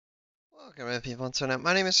Welcome people on Internet.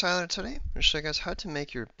 My name is Tyler. Today I'm going to show you guys how to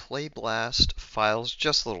make your Playblast files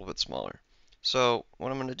just a little bit smaller. So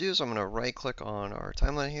what I'm going to do is I'm going to right click on our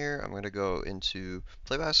timeline here. I'm going to go into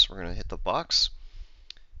Playblast. We're going to hit the box.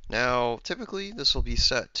 Now typically this will be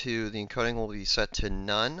set to, the encoding will be set to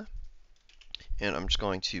none. And I'm just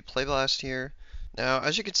going to Playblast here. Now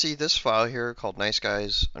as you can see, this file here called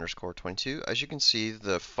niceguys_22, as you can see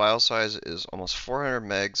the file size is almost 400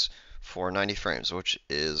 megs for 90 frames, which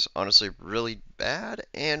is honestly really bad,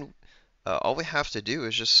 and all we have to do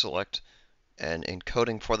is just select an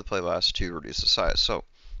encoding for the Playblast to reduce the size. So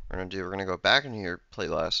we're going to go back into your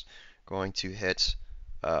Playblast, going to hit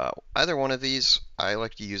either one of these. I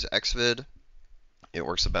like to use Xvid. It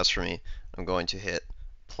works the best for me. I'm going to hit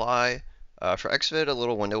apply. For Xvid, a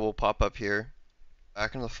little window will pop up here.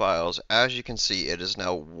 Back in the files, as you can see, it is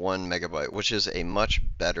now 1 megabyte, which is a much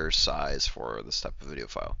better size for this type of video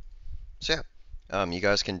file. So yeah, you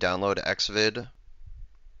guys can download Xvid,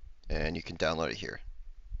 and you can download it here.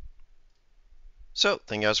 So,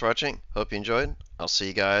 thank you guys for watching. Hope you enjoyed. I'll see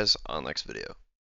you guys on the next video.